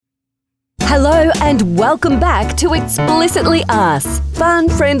Hello and welcome back to Explicitly Us. Fun,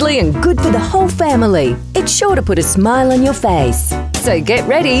 friendly and good for the whole family. It's sure to put a smile on your face. So get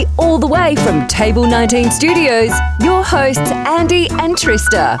ready, all the way from Table 19 Studios, your hosts Andy and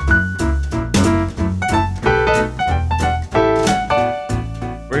Trista.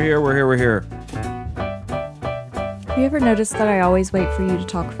 We're here. Have you ever noticed that I always wait for you to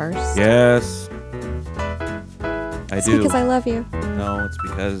talk first? Yes. It's do. because I love you. No, it's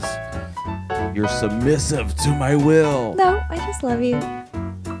because you're submissive to my will. No, I just love you. All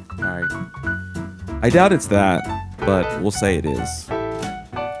right. I doubt it's that, but we'll say it is.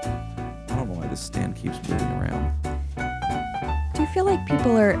 I don't know why this stand keeps moving around. Do you feel like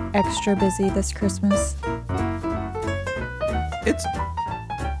people are extra busy this Christmas?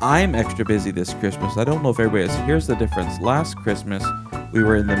 I'm extra busy this Christmas. I don't know if everybody is. Here's the difference. Last Christmas, we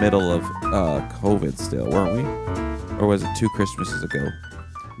were in the middle of COVID still, weren't we? Or was it 2 Christmases ago?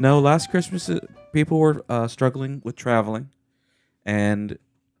 No, last Christmas, people were struggling with traveling. And,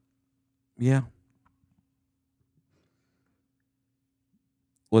 yeah.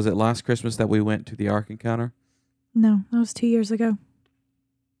 Was it last Christmas that we went to the Ark Encounter? No, that was 2 years ago.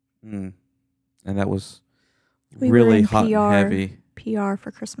 And that was We were really in hot PR. and heavy. PR for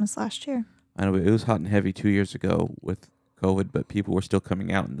Christmas last year. I know it was hot and heavy 2 years ago with COVID, but people were still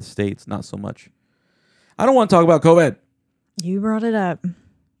coming out in the States, not so much. I don't want to talk about COVID. You brought it up.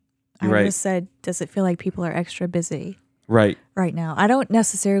 You're I right. just said, does it feel like people are extra busy Right. right now? I don't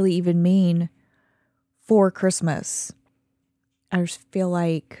necessarily even mean for Christmas. I just feel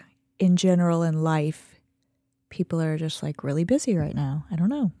like in general in life, people are just like really busy right now. I don't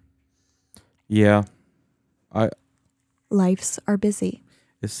know. Yeah. Lives are busy.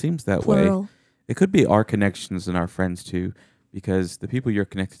 It seems that Plural. way. It could be our connections and our friends too, because the people you're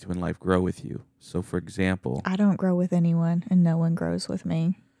connected to in life grow with you. So, for example, I don't grow with anyone and no one grows with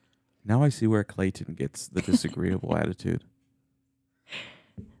me. now I see where Clayton gets the disagreeable attitude.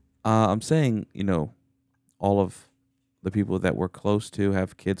 I'm saying, all of the people that we're close to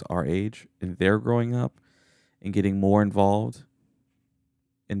have kids our age and they're growing up and getting more involved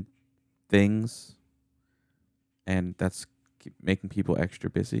in things, and that's making people extra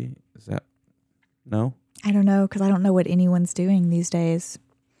busy. Is that no? I don't know because I don't know what anyone's doing these days.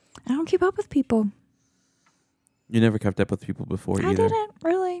 I don't keep up with people. You never kept up with people before I either. didn't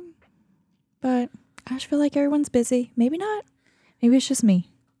really. But I just feel like everyone's busy. Maybe not. Maybe it's just me.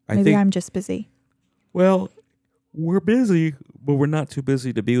 Maybe I'm just busy. Well, we're busy, but we're not too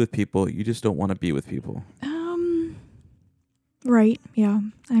busy to be with people. You just don't want to be with people. Right. Yeah.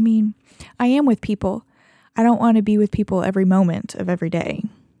 I mean, I am with people. I don't want to be with people every moment of every day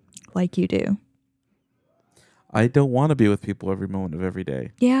like you do. I don't want to be with people every moment of every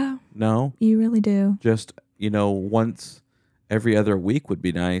day. Yeah. No? You really do. Just, once every other week would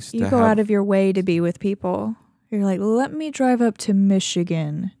be nice. You go out of your way to be with people. You're like, let me drive up to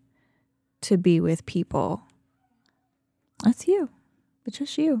Michigan to be with people. That's you. It's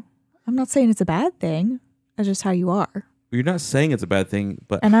just you. I'm not saying it's a bad thing. That's just how you are. You're not saying it's a bad thing,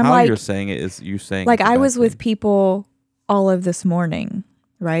 but And I'm how like- you're saying it is you saying Like it's a I bad was with thing. people all of this morning,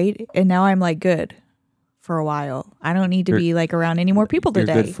 right? And now I'm like good for a while. I don't need to You're- be like around any more people You're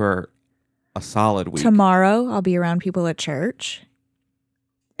today. good for a solid week. Tomorrow I'll be around people at church.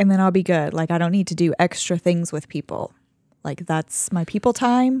 And then I'll be good. Like I don't need to do extra things with people. Like that's my people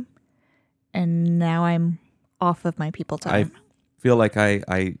time. And now I'm off of my people I time. feel like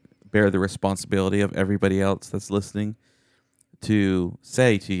I bear the responsibility of everybody else that's listening to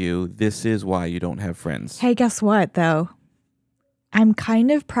say to you, this is why you don't have friends. Hey, guess what though? I'm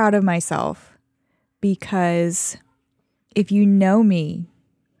kind of proud of myself because if you know me,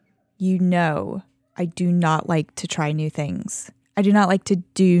 you know I do not like to try new things. I do not like to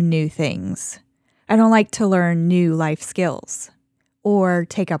do new things. I don't like to learn new life skills or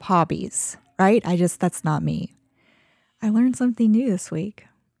take up hobbies, right? That's not me. I learned something new this week.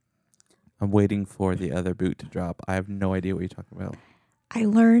 I'm waiting for the other boot to drop. I have no idea what you're talking about. I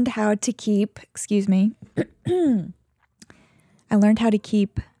learned how to keep, I learned how to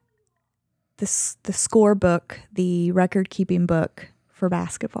keep the score book, the record keeping book for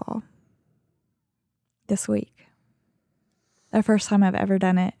basketball this week. The first time I've ever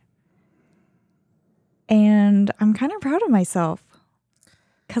done it. And I'm kind of proud of myself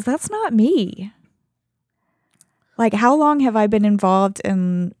because that's not me. Like, how long have I been involved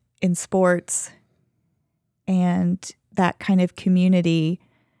in sports and that kind of community,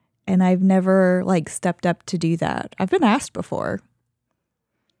 and I've never like stepped up to do that. I've been asked before.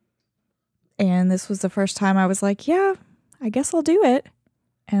 And this was the first time I was like, yeah, I guess I'll do it.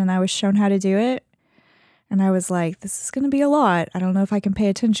 And I was shown how to do it. And I was like, this is going to be a lot. I don't know if I can pay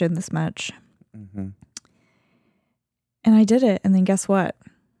attention this much. Mm-hmm. And I did it. And then guess what?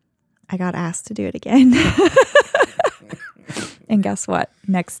 I got asked to do it again. And guess what?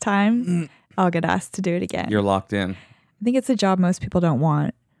 Next time, I'll get asked to do it again. You're locked in. I think it's a job most people don't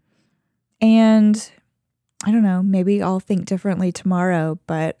want. And I don't know, maybe I'll think differently tomorrow,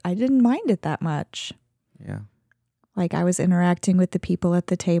 but I didn't mind it that much. Yeah. Like I was interacting with the people at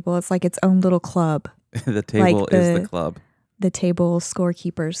the table. It's like its own little club. The table is the club. The table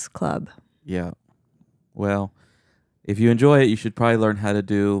scorekeepers club. Yeah. Well, if you enjoy it, you should probably learn how to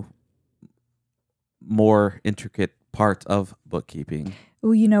do more intricate parts of bookkeeping.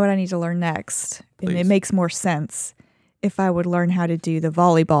 Oh, you know what I need to learn next? And it Please. makes more sense if I would learn how to do the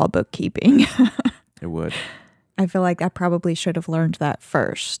volleyball bookkeeping. It would. I feel like I probably should have learned that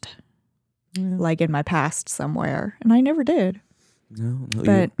first, like in my past somewhere. And I never did. No,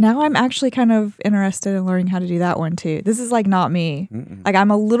 But now I'm actually kind of interested in learning how to do that one too. This is like not me. Mm-mm. Like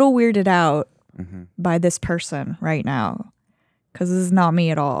I'm a little weirded out Mm-hmm. by this person right now because this is not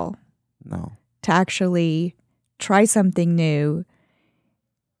me at all. No. To actually try something new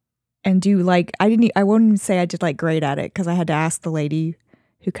and do like I won't even say I did like great at it because I had to ask the lady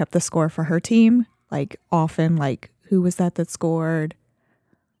who kept the score for her team like often like who was that scored,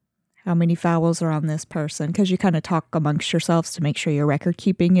 how many fouls are on this person, because you kind of talk amongst yourselves to make sure your record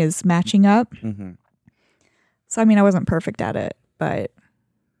keeping is matching up. Mm-hmm. So I mean I wasn't perfect at it, but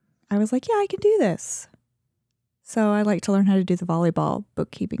I was like, yeah, I can do this. So I like to learn how to do the volleyball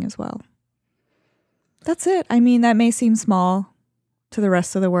bookkeeping as well. That's it. I mean, that may seem small to the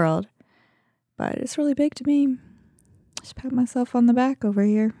rest of the world, but it's really big to me. Just pat myself on the back over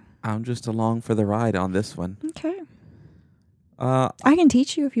here. I'm just along for the ride on this one. Okay. I can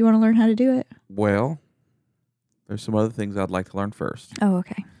teach you if you want to learn how to do it. Well, there's some other things I'd like to learn first, Oh,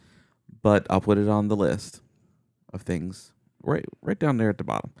 okay. but I'll put it on the list of things right down there at the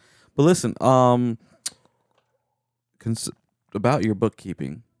bottom. But listen, about your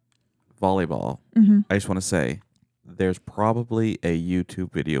bookkeeping, volleyball, Mm-hmm. I just want to say there's probably a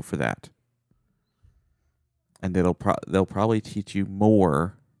YouTube video for that. And they'll probably teach you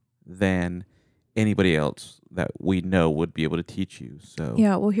more than anybody else that we know would be able to teach you. So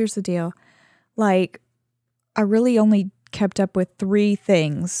Yeah, well, here's the deal. Like, I really only kept up with 3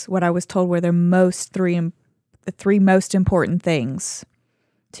 things, what I was told were the three most important things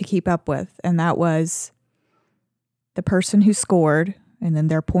to keep up with. And that was the person who scored, and then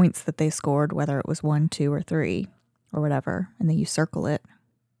their points that they scored, whether it was 1, 2, or 3, or whatever. And then you circle it.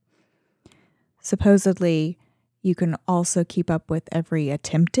 Supposedly, you can also keep up with every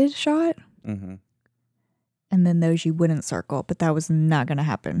attempted shot, mm-hmm. and then those you wouldn't circle. But that was not going to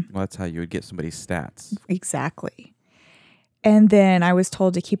happen. Well, that's how you would get somebody's stats. Exactly. And then I was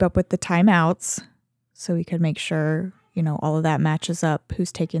told to keep up with the timeouts so we could make sure, all of that matches up,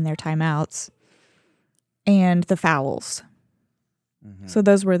 who's taking their timeouts, and the fouls. Mm-hmm. So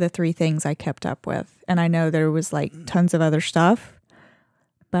those were the 3 things I kept up with. And I know there was like tons of other stuff,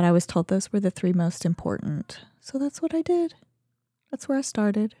 but I was told those were the 3 most important. So that's what I did. That's where I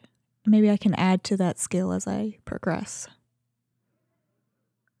started. Maybe I can add to that skill as I progress.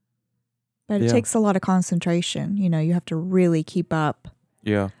 But it Yeah. takes a lot of concentration. You have to really keep up.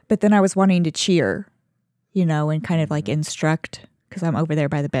 Yeah. But then I was wanting to cheer, and kind of like instruct because I'm over there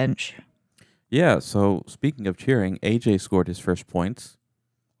by the bench. Yeah, so speaking of cheering, AJ scored his first points.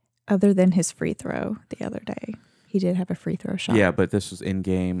 Other than his free throw the other day. He did have a free throw shot. Yeah, but this was in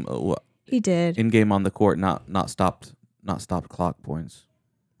game. He did. In game on the court, not stopped clock points.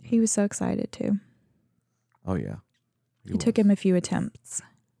 He was so excited too. Oh yeah, It took him a few attempts,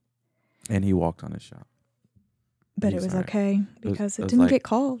 and he walked on his shot. but He's it was all right. okay because it it was didn't like- get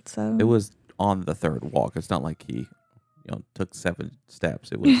called. So It was on the third walk. It's not like he, took 7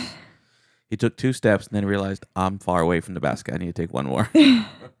 steps. It was he took 2 steps and then realized I'm far away from the basket. I need to take 1 more.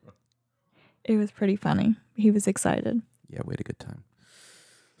 it was pretty funny. He was excited. Yeah, we had a good time.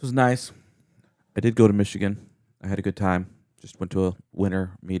 It was nice. I did go to Michigan. I had a good time. Just went to a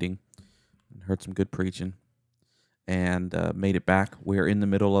winter meeting and heard some good preaching and made it back. We're in the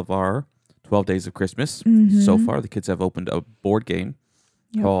middle of our 12 Days of Christmas. So Mhm. far, the kids have opened a board game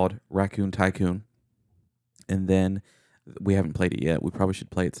Yep. called Raccoon Tycoon. And then we haven't played it yet. We probably should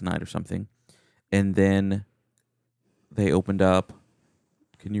play it tonight or something. And then they opened up,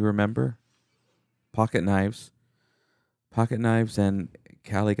 can you remember? Pocket knives, and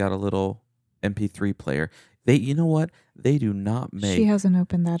Callie got a little MP3 player. You know what? They do not make. She hasn't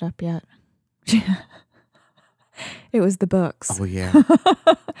opened that up yet. It was the books. Oh yeah.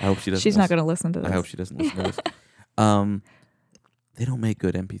 I hope she doesn't. She's not going to listen to this. I hope she doesn't listen to this. they don't make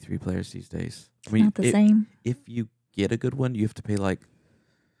good MP3 players these days. It's not the same. If you get a good one, you have to pay like,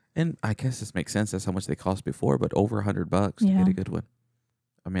 and I guess this makes sense. That's how much they cost before, but over $100 to Yeah. get a good one.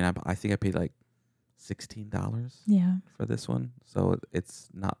 I mean, I think I paid like $16 Yeah. for this one, so it's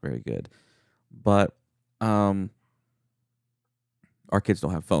not very good. But our kids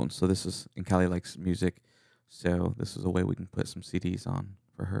don't have phones, so this is, and Callie likes music, so this is a way we can put some CDs on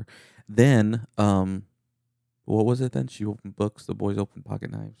for her. Then, what was it then? She opened books, the boys opened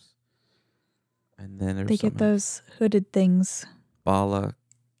pocket knives. And then there's They get those hooded things,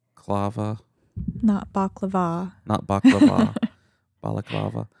 balaclava, not baklava, not baklava,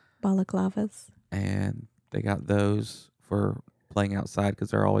 balaclava. balaclavas. And they got those for playing outside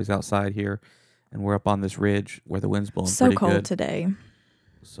because they're always outside here. And we're up on this ridge where the wind's blowing So pretty cold good. today.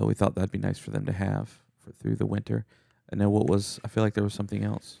 So we thought that'd be nice for them to have through the winter. And then I feel like there was something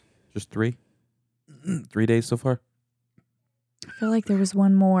else. Just 3? 3 days so far? I feel like there was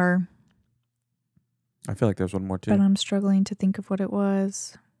one more, I feel like there's one more too. but I'm struggling to think of what it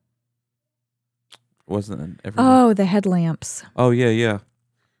was. Wasn't it every Oh, the headlamps. Oh, yeah.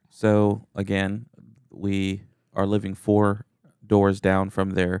 So, again, we are living 4 doors down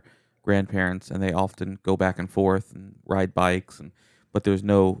from their grandparents, and they often go back and forth and ride bikes, but there's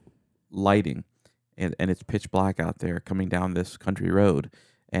no lighting, and it's pitch black out there coming down this country road,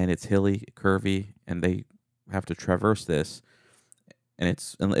 and it's hilly, curvy, and they have to traverse this, and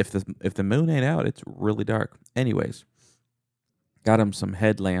if the moon ain't out, it's really dark. Anyways, got them some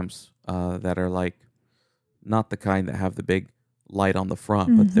headlamps that are like not the kind that have the big light on the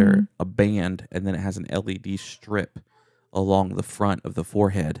front, but they're a band, and then it has an LED strip along the front of the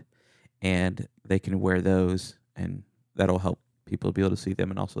forehead, and they can wear those, and that'll help people be able to see them,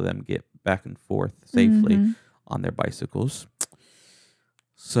 and also them get back and forth safely on their bicycles.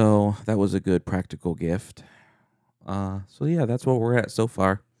 So that was a good practical gift. So yeah, that's what we're at so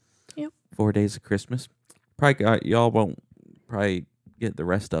far. Yep. 4 days of Christmas. Probably y'all won't probably get the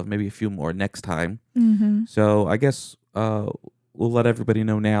rest of, maybe a few more next time. Mm-hmm. So I guess we'll let everybody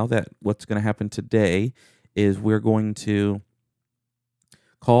know now that what's going to happen today is we're going to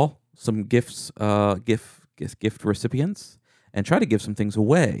call some gift recipients and try to give some things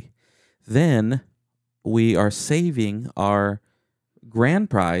away. Then we are saving our grand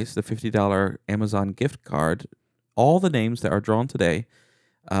prize, the $50 Amazon gift card. All the names that are drawn today,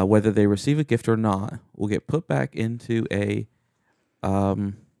 whether they receive a gift or not, will get put back into a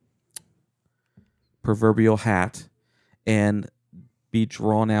proverbial hat and be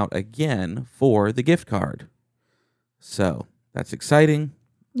drawn out again for the gift card. So that's exciting.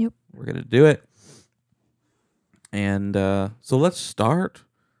 Yep. We're going to do it. And so let's start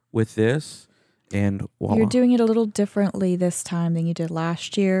with this. And You're doing it a little differently this time than you did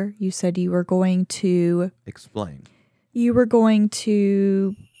last year. You said you were going to explain. You were going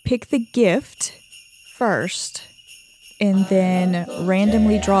to pick the gift first and then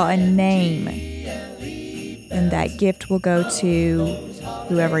randomly draw a name. And that gift will go to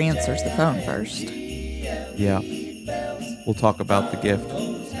whoever answers the phone first. Yeah. We'll talk about the gift.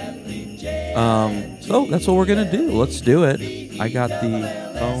 So that's what we're going to do. Let's do it. I got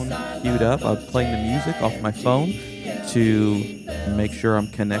the phone queued up. I'm playing the music off my phone to make sure I'm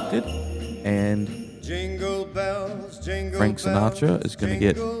connected. And Jingle bells, jingle Frank Sinatra is going to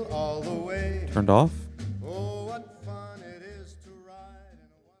get all the way. turned off. Oh, what fun it is to ride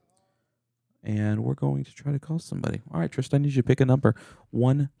in a And we're going to try to call somebody. All right, Tristan, I need you to pick a number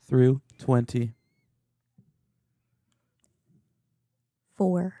 1 through 20.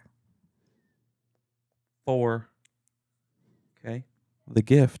 4. 4. Okay. The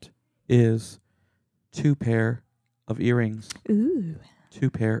gift is 2 pair of earrings. Ooh. 2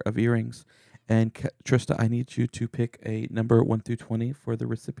 pair of earrings. And Trista, I need you to pick a number 1 through 20 for the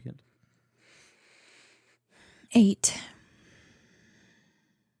recipient. 8.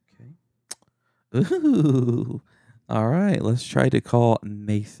 Okay. Ooh. All right. Let's try to call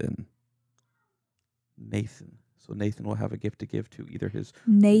Nathan. So Nathan will have a gift to give to either his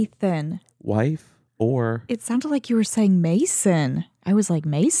Nathan. wife or... It sounded like you were saying Mason. I was like,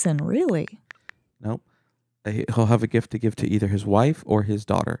 Mason, really? Nope. He'll have a gift to give to either his wife or his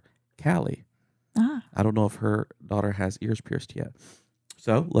daughter, Callie. Ah. I don't know if her daughter has ears pierced yet.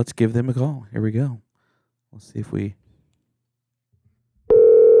 So let's give them a call. Here we go. Let's see if we...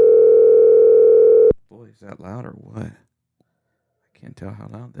 Boy, is that loud or what? I can't tell how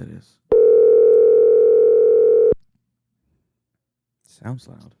loud that is. Sounds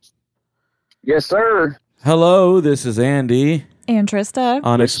loud. Yes, sir. Hello, this is Andy And Trista.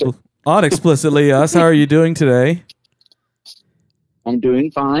 on Explicitly Us. How are you doing today? I'm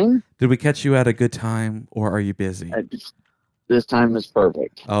doing fine. Did we catch you at a good time, or are you busy? this time is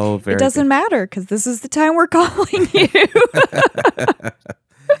perfect. Oh, very It doesn't matter because this is the time we're calling you. good.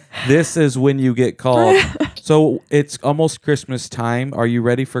 This is when you get called. So it's almost Christmas time. Are you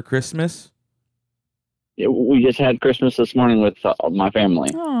ready for Christmas? We just had Christmas this morning with my family.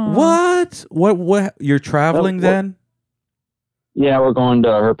 Aw. What? What? You're traveling What? then? Yeah, we're going to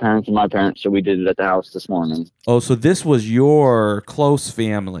her parents and my parents, so we did it at the house this morning. Oh, so this was your close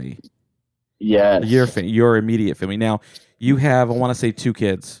family, Yes. your immediate family. Now, you have, I want to say 2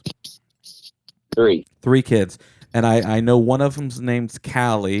 kids, 3. 3 kids. And I know one of them's named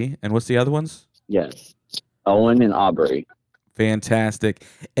Callie. And what's the other ones? Yes. Owen and Aubrey. Fantastic.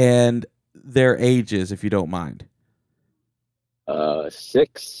 And their ages, if you don't mind.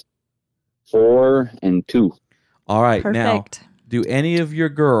 6, 4, and 2. All right. Now, Perfect. do any of your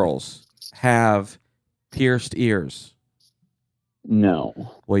girls have pierced ears? No.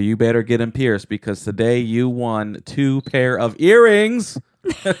 Well, you better get them pierced because today you won 2 pair of earrings.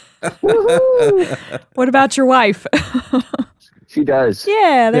 What about your wife? She does.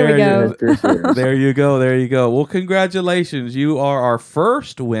 Yeah, there we There go. you Has pierced ears. There you go. There you go. Well, congratulations. You are our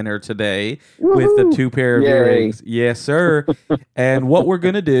first winner today with the Woohoo. 2 pair of Yay. earrings. Yes, sir. And what we're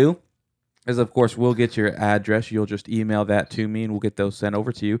going to do is, of course, we'll get your address. You'll just email that to me and we'll get those sent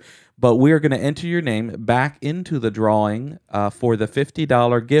over to you. But we are going to enter your name back into the drawing for the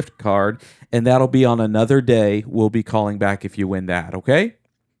 $50 gift card. And that'll be on another day. We'll be calling back if you win that. Okay?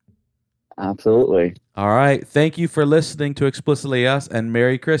 Absolutely. All right. Thank you for listening to Explicitly Us and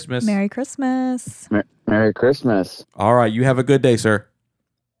Merry Christmas. Merry Christmas. Merry Christmas. All right. You have a good day, sir.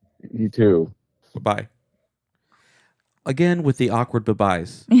 You too. Bye-bye. Again with the awkward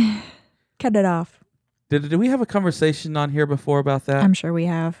bye-byes. Cut it off. Did we have a conversation on here before about that? I'm sure we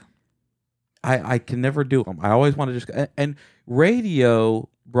have. I can never do them. I always want to just and radio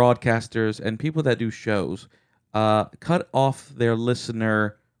broadcasters and people that do shows cut off their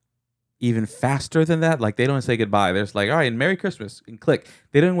listener even faster than that. Like they don't say goodbye. They're just like, all right, and Merry Christmas, and click.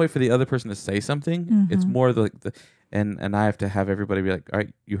 They don't wait for the other person to say something. It's more the and I have to have everybody be like, all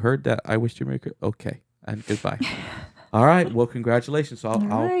right, you heard that? I wish you Merry Christmas. Okay, and goodbye. All right, well, congratulations. So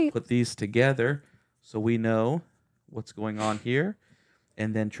I'll All right. put these together so we know what's going on here.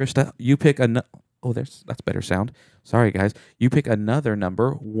 And then Trista, you pick that's better sound. Sorry, guys. You pick another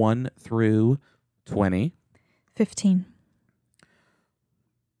number, 1 through 20. 15.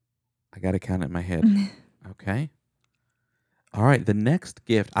 I got to count it in my head. Okay. All right. The next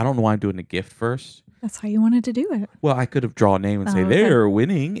gift. I don't know why I'm doing the gift first. That's how you wanted to do it. Well, I could have drawn a name and say Oh, okay. they're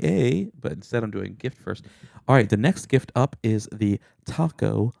winning a, but instead I'm doing gift first. All right. The next gift up is the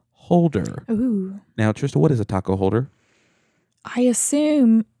taco holder. Ooh. Now, Trista, what is a taco holder? I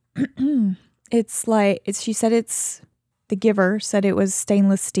assume it's like she said it's the giver said it was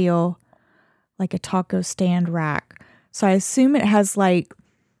stainless steel, like a taco stand rack. So I assume it has like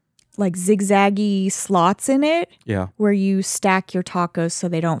zigzaggy slots in it Yeah. where you stack your tacos so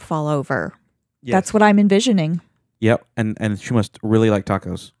they don't fall over. Yes. That's what I'm envisioning. Yep. And she must really like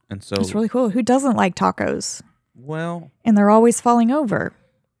tacos. And so, It's really cool. Who doesn't like tacos? well, And they're always falling over.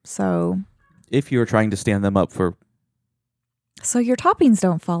 So if you were trying to stand them up for your toppings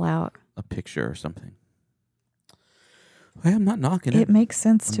don't fall out. a picture or something. Hey, I'm not knocking it. It makes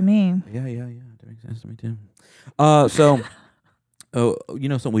sense to me. Yeah. That makes sense to me too. So, you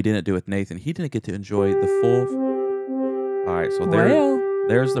know something we didn't do with Nathan? He didn't get to enjoy the full. All right, so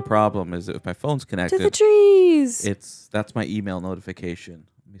there's the problem. Is that if my phone's To connected, the trees. that's my email notification.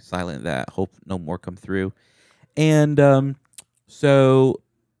 Let me silent that. Hope no more come through. And so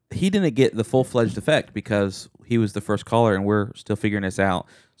he didn't get the full-fledged effect because he was the first caller, and we're still figuring this out.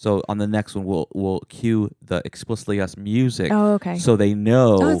 So on the next one, we'll cue the Explicitly Us music. Oh, okay. So they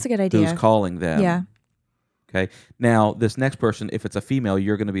know that's a good idea. who's calling them. Yeah. Okay. Now, this next person, if it's a female,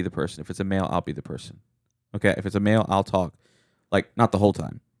 you're going to be the person. If it's a male, I'll be the person. Okay. If it's a male, I'll talk. Like, not the whole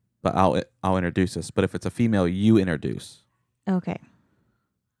time, but I'll introduce us. But if it's a female, you introduce. Okay.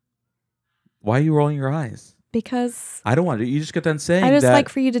 Why are you rolling your eyes? Because I don't want to. You just got done saying I just that. like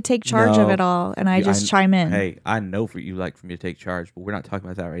for you to take charge of No. it all, and I You- just chime in. Hey, I know for you like for me to take charge, but we're not talking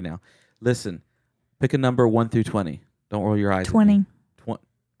about that right now. Listen, pick a number 1 through 20. Don't roll your eyes. at me. 20.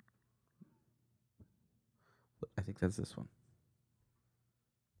 I think that's this one.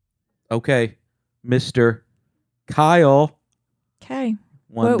 Okay, Mr. Kyle Okay.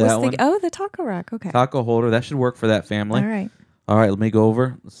 won that one. the taco rack. Okay. Taco holder. That should work for that family. All right. All right, let me go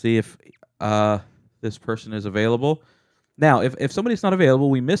over. Let's see if this person is available. Now, if somebody's not available,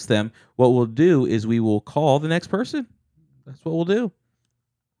 we miss them. What we'll do is we will call the next person. That's what we'll do.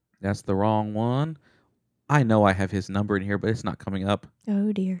 That's the wrong one. I know I have his number in here, but it's not coming up.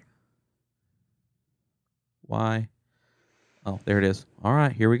 Oh dear. Why? Oh, there it is. All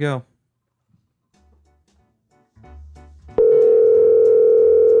right, here we go.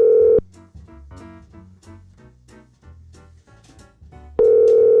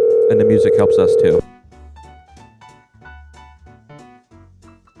 And the music helps us too.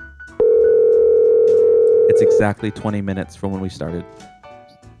 It's exactly 20 minutes from when we started.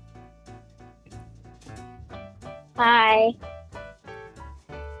 Hi.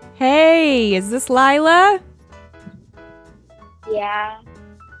 Hey, is this Lila? Yeah.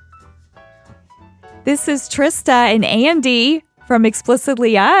 This is Trista and Andy from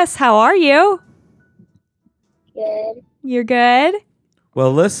Explicitly Us. How are you? Good. You're good?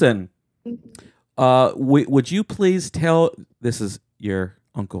 Well, listen. Would you please tell... This is your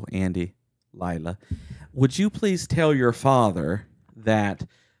Uncle Andy, Lila. Would you please tell your father that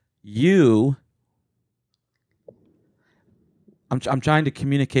you... I'm trying to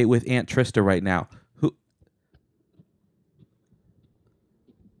communicate with Aunt Trista right now.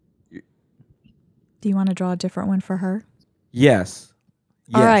 Do you want to draw a different one for her? Yes.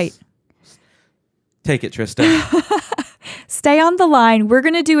 All right. Take it, Trista. Stay on the line. We're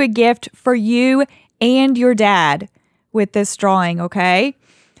going to do a gift for you and your dad with this drawing, okay?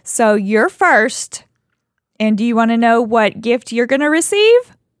 So you're first. And do you want to know what gift you're going to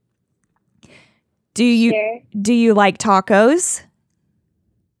receive? Do you like tacos?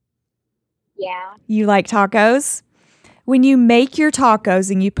 Yeah. You like tacos? When you make your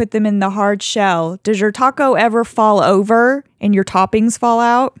tacos and you put them in the hard shell, does your taco ever fall over and your toppings fall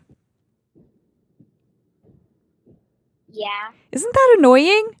out? Yeah. Isn't that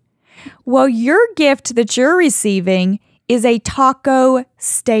annoying? Well, your gift that you're receiving is a taco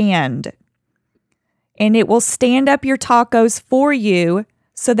stand. And it will stand up your tacos for you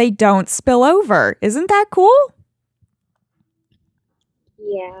so they don't spill over. Isn't that cool?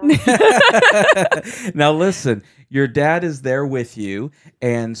 Yeah. Now listen, your dad is there with you,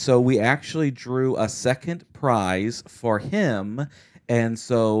 and so we actually drew a second prize for him. And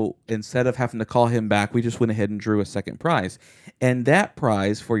so instead of having to call him back, we just went ahead and drew a second prize. And that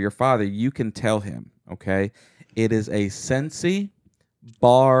prize for your father, you can tell him, okay? It is a Scentsy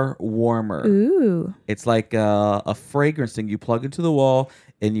bar warmer. Ooh. It's like a fragrance thing you plug into the wall,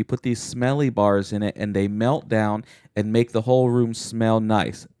 and you put these smelly bars in it, and they melt down and make the whole room smell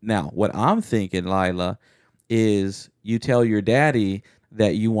nice. Now, what I'm thinking, Lila, is you tell your daddy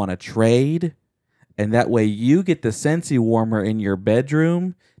that you want to trade, and that way you get the Scentsy warmer in your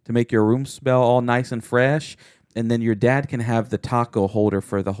bedroom to make your room smell all nice and fresh, and then your dad can have the taco holder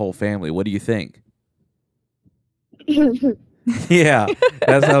for the whole family. What do you think? Yeah,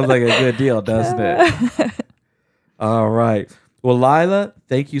 that sounds like a good deal, doesn't it? All right. Well, Lila,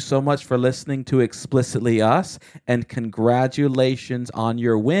 thank you so much for listening to Explicitly Us, and congratulations on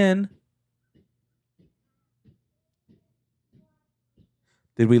your win.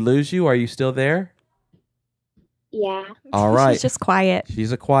 Did we lose you? Are you still there? Yeah. All right. She's just quiet.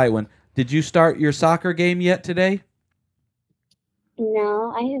 She's a quiet one. Did you start your soccer game yet today?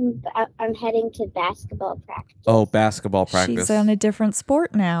 No, I'm heading to basketball practice. Oh, basketball practice. She's on a different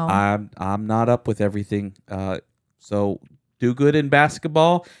sport now. I'm not up with everything. So do good in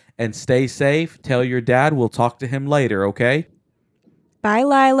basketball and stay safe. Tell your dad we'll talk to him later, okay? Bye,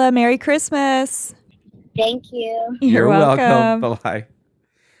 Lila. Merry Christmas. Thank you. You're welcome. Bye-bye.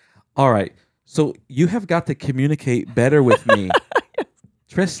 All right. So you have got to communicate better with me.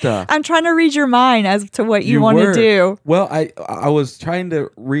 Trista. I'm trying to read your mind as to what you want to were. do. Well, I was trying to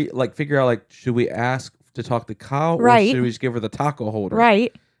figure out, should we ask to talk to Kyle, Right. or should we just give her the taco holder?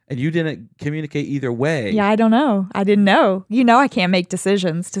 Right. And you didn't communicate either way. Yeah, I don't know. I didn't know. You know I can't make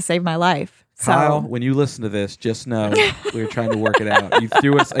decisions to save my life. Kyle, So when you listen to this, just know we were trying to work it out. You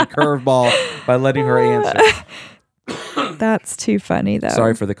threw us a curveball by letting her answer. that's too funny, though.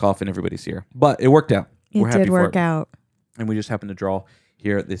 Sorry for the cough in everybody's ear. But it worked out. It We're happy did for work it. out. And we just happened to draw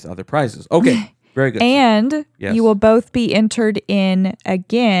here at these other prizes. Okay. Very good. And Yes. you will both be entered in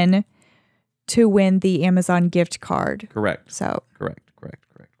again to win the Amazon gift card. Correct. So Correct.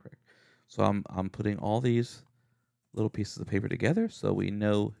 So I'm putting all these little pieces of paper together so we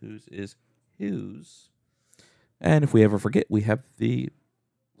know whose is whose. And if we ever forget, we have the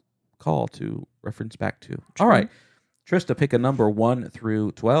call to reference back to. All right. Trista, pick a number 1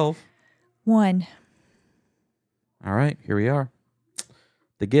 through 12. 1. All right, here we are.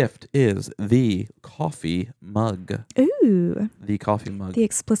 The gift is the coffee mug. Ooh. The coffee mug The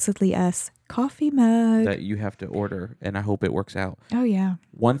Explicitly Us coffee mug. that you have to order, and I hope it works out. Oh, yeah.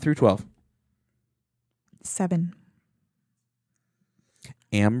 1 through 12. 7.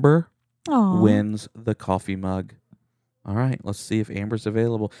 Amber Oh. wins the coffee mug. All right, let's see if Amber's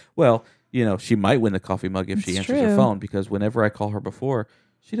available. Well, she might win the coffee mug if she It's answers her true. phone, because whenever I call her before,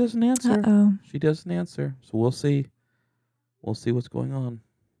 she doesn't answer. Uh-oh. She doesn't answer. So we'll see. We'll see what's going on.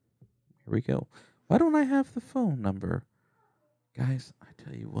 Here we go. Why don't I have the phone number? Guys, I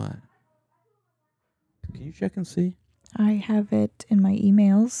tell you what. Can you check and see? I have it in my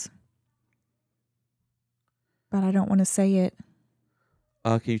emails, but I don't want to say it.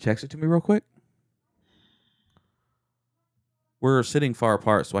 Can you text it to me real quick? We're sitting far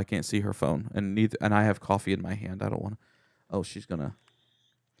apart, so I can't see her phone, and I have coffee in my hand. I don't want to. Oh, she's gonna.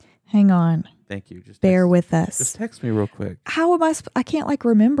 Hang on. Thank you. Just Bear text, with us. Just text me real quick. How am I can't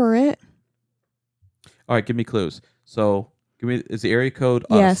remember it. All right, give me clues. So, is the area code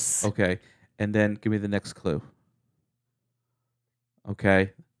us? Yes. Okay, and then give me the next clue.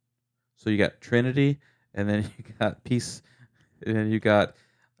 Okay, so you got Trinity, and then you got Peace, and then you got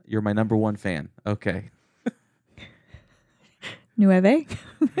you're my number one fan. Okay. Nueve?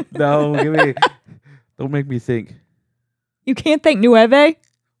 No, don't make me think. You can't think Nueve?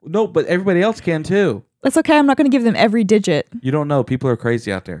 No, but everybody else can too. That's okay. I'm not going to give them every digit. You don't know. People are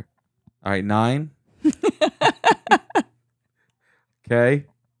crazy out there. All right, 9. Okay.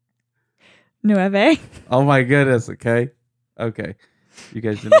 Nueve? Oh my goodness. Okay. You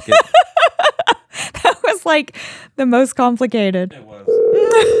guys didn't get. That was like the most complicated. It was.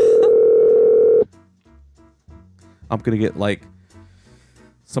 I'm gonna get like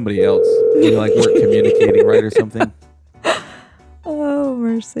somebody else. Like we're communicating right or something. Oh,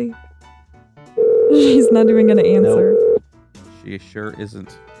 mercy. She's not even going to answer. Nope. She sure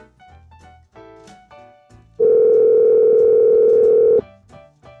isn't.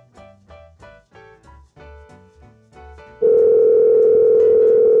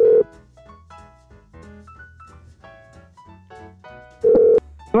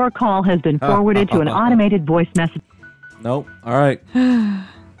 Your call has been forwarded to an automated voice message. Nope. All right.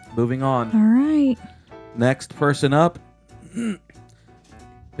 Moving on. All right. Next person up.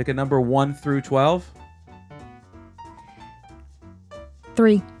 Pick a number 1 through 12.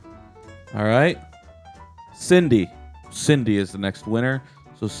 3. All right. Cindy. Cindy is the next winner.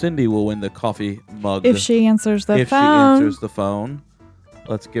 So Cindy will win the coffee mug. If she answers the if phone. she answers the phone.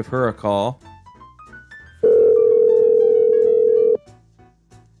 Let's give her a call.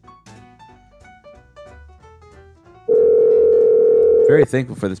 Very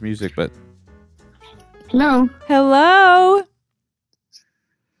thankful for this music, but Hello. Hello.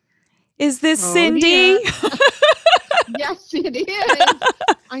 Is this Oh, Cindy? Yes, it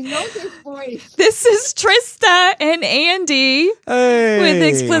is. I know this voice. This is Trista and Andy hey, with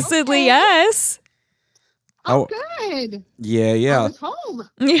Explicitly Okay. Us. Oh, Oh. good. Yeah, I yeah. was home.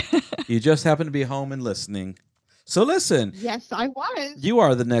 You just happen to be home and listening. So listen, Yes, I was. you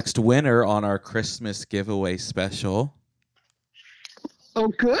are the next winner on our Christmas giveaway special. Oh,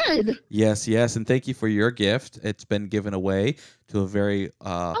 good. Yes, and thank you for your gift. It's been given away to a very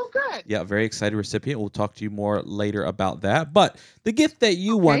Oh, good. very excited recipient. We'll talk to you more later about that. But the gift that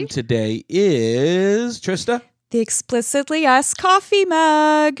you won Okay. today is Trista. The Explicitly Us coffee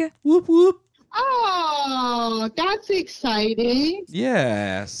mug. Whoop whoop. Oh, that's exciting.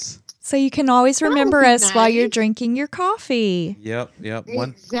 Yes. So you can always That would remember be us while you're nice. drinking your coffee. Yep.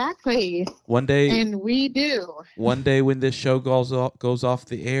 Exactly. One day And we do. when this show goes off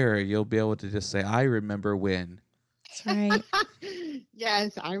the air, you'll be able to just say, "I remember when." That's right.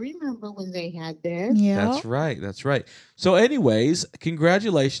 Yes, I remember when they had this. Yeah. That's right. So anyways,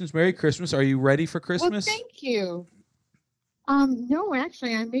 congratulations. Merry Christmas. Are you ready for Christmas? Well, thank you. No,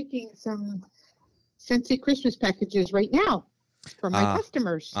 actually, I'm making some Scentsy Christmas packages right now for my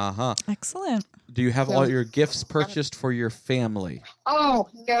customers. Uh-huh. Excellent. Do you have So- all your gifts purchased for your family? Oh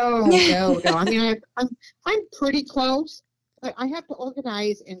no! I mean, I'm pretty close, but I have to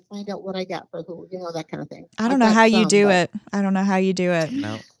organize and find out what I got for who, that kind of thing. I don't I've know got how you some, do but it. I don't know how you do it.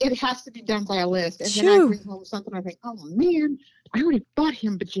 No. It has to be done by a list, and then I Shoo. bring home something. I think, oh man, I already bought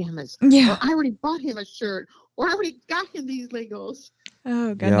him pajamas, Yeah. or I already bought him a shirt, or I already got him these Legos.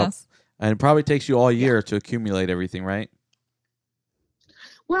 Oh, goodness. And it probably takes you all year to accumulate everything, right?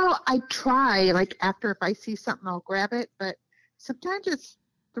 Well, I try. Like after, if I see something, I'll grab it. But sometimes it's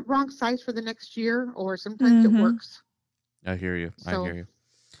the wrong size for the next year, or sometimes Mhm. it works. I hear you. So-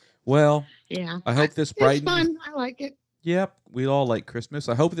 Well, Yeah, I hope this it's brightened. fun. I like it. Yep, we all like Christmas.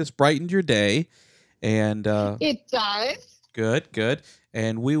 I hope this brightened your day. And It does. good.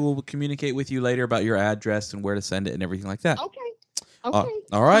 And we will communicate with you later about your address and where to send it and everything like that. Okay. Okay.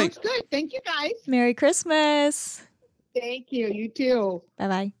 all right. Sounds good. Thank you, guys. Merry Christmas. Thank you. You too.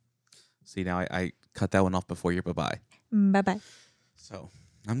 Bye-bye. See, now I cut that one off before your bye-bye. Bye-bye. So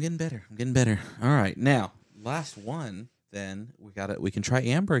I'm getting better. All right. Now, last one. then we can try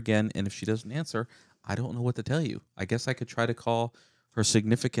Amber again, and if she doesn't answer, I don't know what to tell you. I guess I could try to call her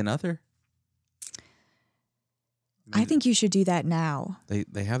significant other. I think you should do that now.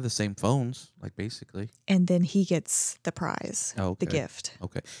 They have the same phones, like basically. And then he gets the prize, Oh, okay. the gift.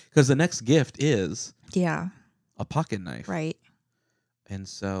 Okay. Because the next gift is Yeah, a pocket knife. right. And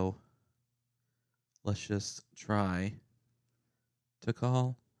so let's just try to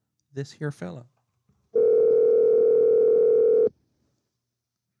call this here fella.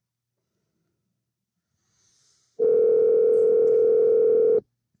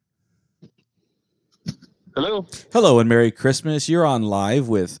 Hello. Hello and Merry Christmas. You're on live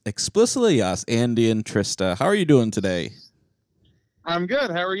with Explicitly Us, Andy and Trista. How are you doing today? I'm good.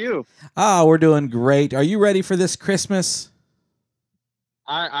 How are you? We're doing great. Are you ready for this Christmas?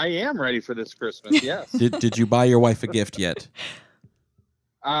 I am ready for this Christmas. Yes. Did you buy your wife a gift yet?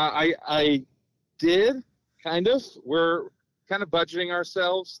 I did kind of. We're kind of budgeting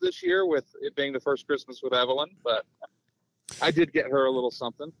ourselves this year with it being the first Christmas with Evelyn, but I did get her a little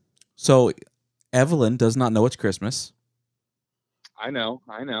something. So Evelyn does not know it's Christmas. I know.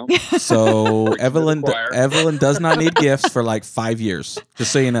 So Evelyn choir. Evelyn does not need gifts for like 5 years.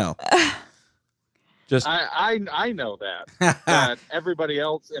 Just so you know. Just I know that, but everybody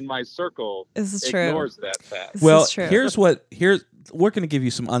else in my circle This is true. ignores that fact. This well, is true. here's we're going to give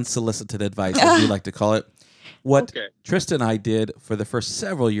you some unsolicited advice, as we like to call it. What Okay. Tristan and I did for the first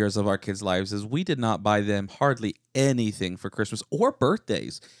several years of our kids' lives is we did not buy them hardly anything for Christmas or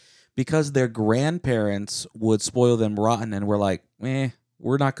birthdays because their grandparents would spoil them rotten, and we're like,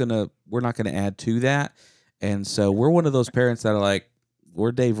 we're not gonna add to that. And so we're one of those parents that are like,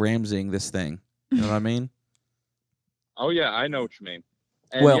 we're Dave Ramseying this thing. You know what I mean? Oh yeah, I know what you mean.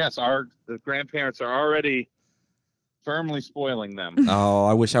 And Well- yes, the grandparents are already firmly spoiling them. Oh,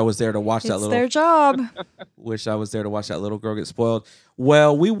 I wish I was there to watch that It's little. their job. Wish I was there to watch that little girl get spoiled.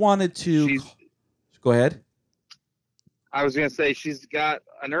 Well, we wanted to. She's- Go ahead. I was gonna say she's got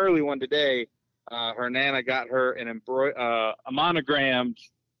an early one today. Her nana got her a monogrammed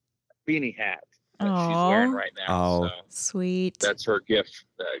beanie hat that she's wearing Aw. right now. Oh. So Sweet. that's her gift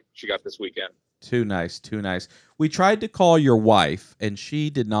that she got this weekend. Too nice, too nice. We tried to call your wife, and she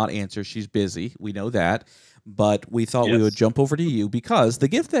did not answer. She's busy. We know that. But we thought we Yes. would jump over to you because the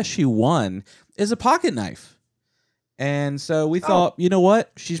gift that she won is a pocket knife. And so we thought, you know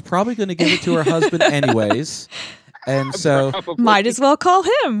what? She's probably going to give it to her husband anyways. And so, Probably. Might as well call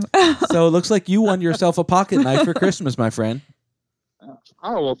him. so it looks like you won yourself a pocket knife for Christmas, my friend.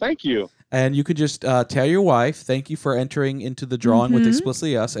 Oh well, thank you. And you could just tell your wife, thank you for entering into the drawing with Mhm.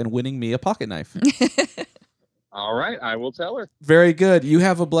 Explicitly Us and winning me a pocket knife. All right, I will tell her. Very good. You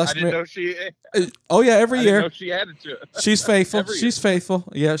have a I blessed. didn't know she. Oh yeah, every I didn't year know she added to it. she's faithful. Every She's faithful.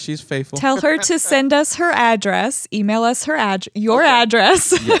 Yeah, she's faithful. Tell her to send us her address. Email us her your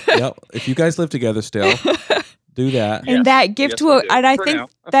address. Yep. If you guys live together still, do that. Yeah. And that gift Yes, we will, do. and I For think now.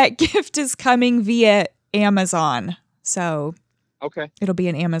 that gift is coming via Amazon. So Okay. it'll be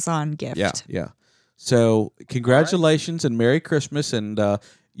an Amazon gift. Yeah, yeah. So congratulations and Merry Christmas, and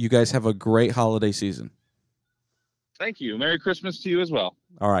you guys have a great holiday season. Thank you. Merry Christmas to you as well.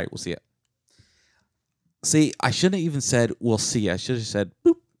 All right, we'll see you. See, I shouldn't have even said we'll see you. I should have said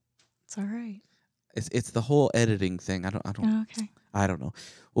boop. It's all right. It's the whole editing thing. I don't Okay. I don't know.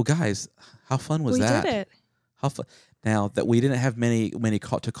 Well, guys, how fun was We that? did it. How fun. Now that we didn't have many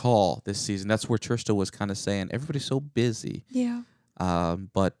to call this season, that's where Trista was kind of saying everybody's so busy. Yeah.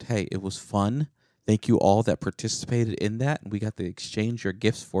 But hey, it was fun. Thank you all that participated in that. And we got to exchange your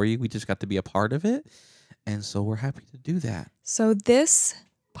gifts for you. We just got to be a part of it. And so we're happy to do that. So this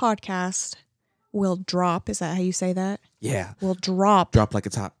podcast will drop. Is that how you say that? Yeah. Will drop Drop like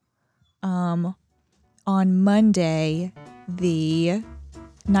it's hot. on Monday, the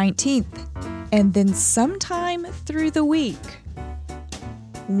 19th. And then sometime through the week,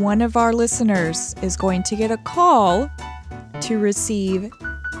 one of our listeners is going to get a call to receive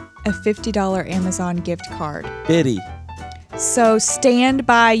a $50 Amazon gift card. Biddy. So stand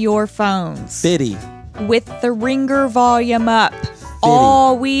by your phones Biddy. with the ringer volume up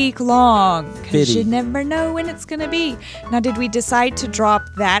all week long because Biddy. you never know when it's going to be. Now, did we decide to drop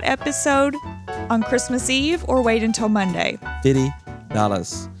that episode on Christmas Eve or wait until Monday?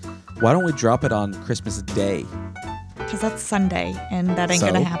 $50. Why don't we drop it on Christmas Day? Because that's Sunday and that ain't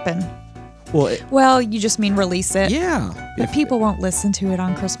So? going to happen. Well, Well, you just mean release it. yeah. But If- people won't listen to it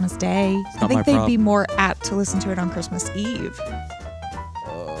on Christmas Day. I not my think they'd be problem. more apt to listen to it on Christmas Eve.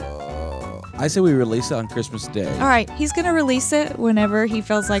 I say we release it on Christmas Day. All right, he's going to release it whenever he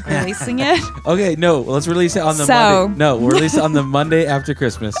feels like releasing it. Okay, no, let's release it on the So- Monday. No, we'll release it on the Monday after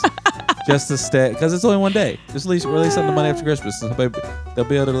Christmas. just to stay, because it's only one day. Just release it on the Monday after Christmas. So they'll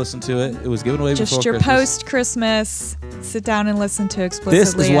be able to listen to it. It was given away Just before your Christmas. post-Christmas. Sit down and listen to Explicitly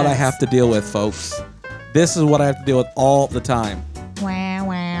This is what I Us. have to deal with, folks. This is what I have to deal with all the time. Wow,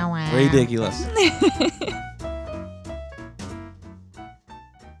 wow, wow. Ridiculous.